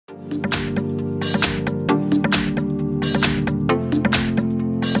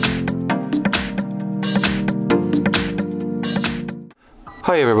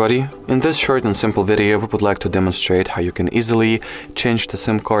Hi everybody, in this short and simple video we would like to demonstrate how you can easily change the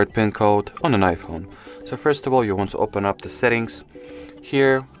SIM card PIN code on an iPhone. So first of all, you want to open up the settings.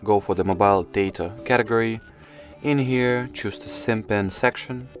 Here, go for the mobile data category. In here, choose the SIM PIN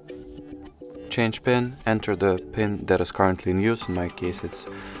section. Change PIN, enter the PIN that is currently in use. In my case it's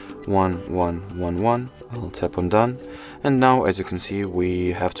 1111. I'll tap on done. And now, as you can see,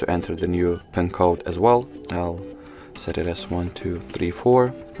 we have to enter the new PIN code as well. I'll set it as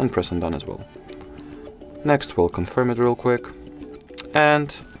 1234 and press on done as well. Next, we'll confirm it real quick,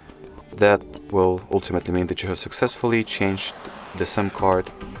 and that will ultimately mean that you have successfully changed the SIM card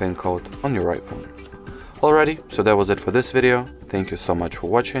PIN code on your iPhone. Alrighty, so that was it for this video. Thank you so much for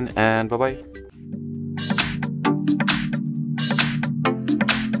watching, and bye bye.